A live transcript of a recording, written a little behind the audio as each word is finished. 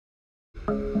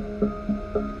Hi,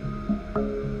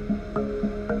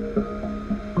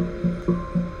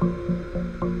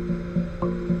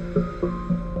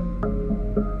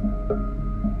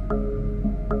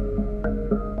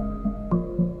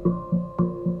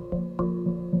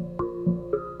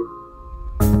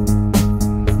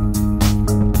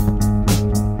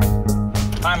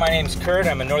 my name's Kurt.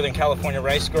 I'm a Northern California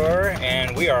rice grower,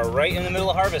 and we are right in the middle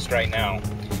of harvest right now.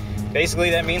 Basically,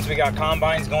 that means we got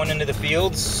combines going into the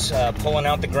fields, pulling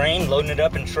out the grain, loading it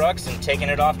up in trucks, and taking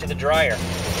it off to the dryer.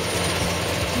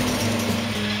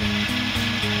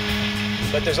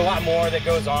 But there's a lot more that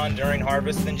goes on during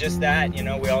harvest than just that. You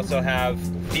know, we also have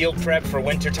field prep for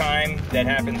winter time that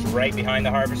happens right behind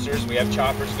the harvesters. We have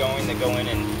choppers going that go in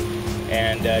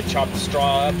and chop the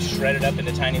straw up, shred it up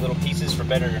into tiny little pieces for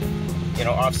better, you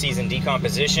know, off-season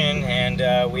decomposition.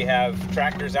 And we have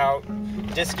tractors out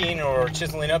disking or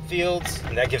chiseling up fields,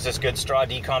 and that gives us good straw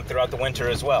decomp throughout the winter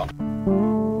as well.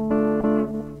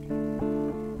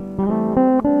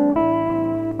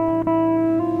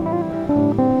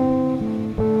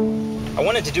 I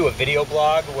wanted to do a video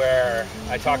blog where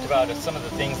I talked about some of the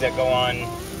things that go on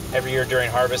every year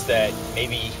during harvest that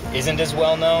maybe isn't as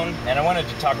well known, and I wanted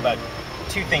to talk about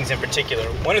two things in particular.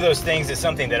 One of those things is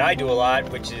something that I do a lot,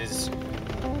 which is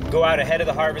go out ahead of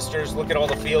the harvesters, look at all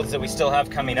the fields that we still have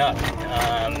coming up,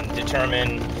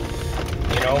 determine,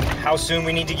 you know, how soon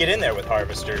we need to get in there with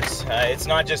harvesters. It's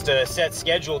not just a set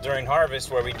schedule during harvest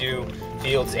where we do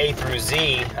fields A through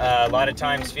Z. A lot of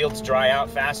times fields dry out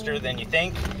faster than you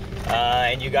think,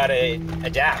 and you gotta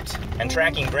adapt. And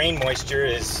tracking grain moisture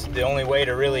is the only way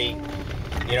to really,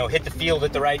 you know, hit the field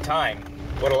at the right time.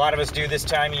 What a lot of us do this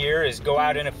time of year is go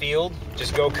out in a field,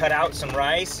 just go cut out some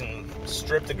rice and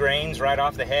strip the grains right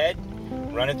off the head,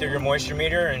 run it through your moisture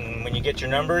meter, and when you get your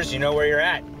numbers, you know where you're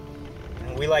at.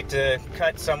 And we like to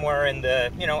cut somewhere in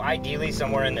the, you know, ideally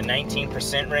somewhere in the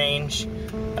 19% range.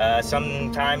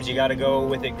 Sometimes you got to go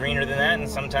with it greener than that, and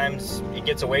sometimes it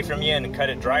gets away from you and cut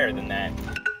it drier than that.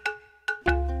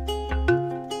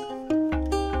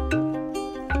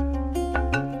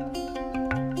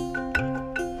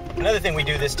 Another thing we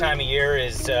do this time of year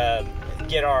is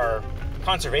get our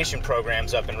conservation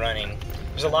programs up and running.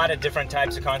 There's a lot of different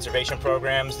types of conservation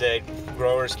programs that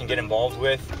growers can get involved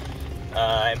with.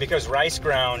 And because rice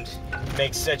ground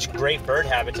makes such great bird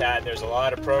habitat, there's a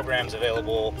lot of programs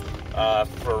available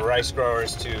for rice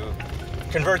growers to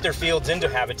convert their fields into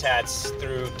habitats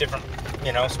through different,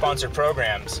 you know, sponsored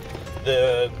programs.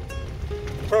 The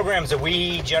programs that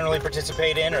we generally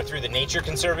participate in are through the Nature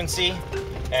Conservancy.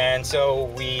 And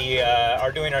so we are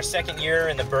doing our second year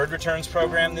in the bird returns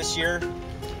program this year.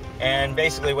 And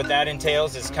basically what that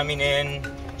entails is coming in,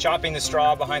 chopping the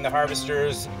straw behind the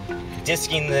harvesters,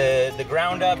 disking the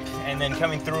ground up, and then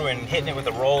coming through and hitting it with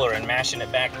a roller and mashing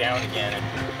it back down again.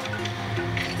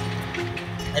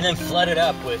 And then flood it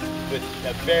up with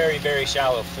a very, very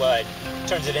shallow flood.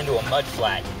 Turns it into a mud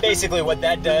flat. Basically what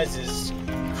that does is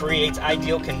creates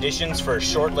ideal conditions for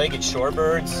short-legged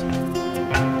shorebirds.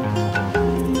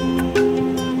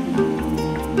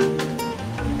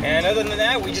 And other than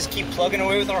that, we just keep plugging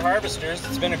away with our harvesters.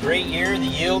 It's been a great year. The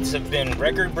yields have been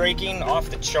record-breaking,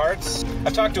 off the charts.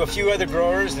 I've talked to a few other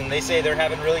growers, and they say they're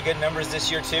having really good numbers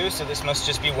this year too, so this must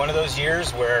just be one of those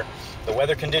years where the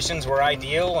weather conditions were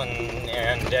ideal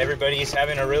and everybody's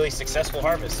having a really successful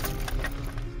harvest.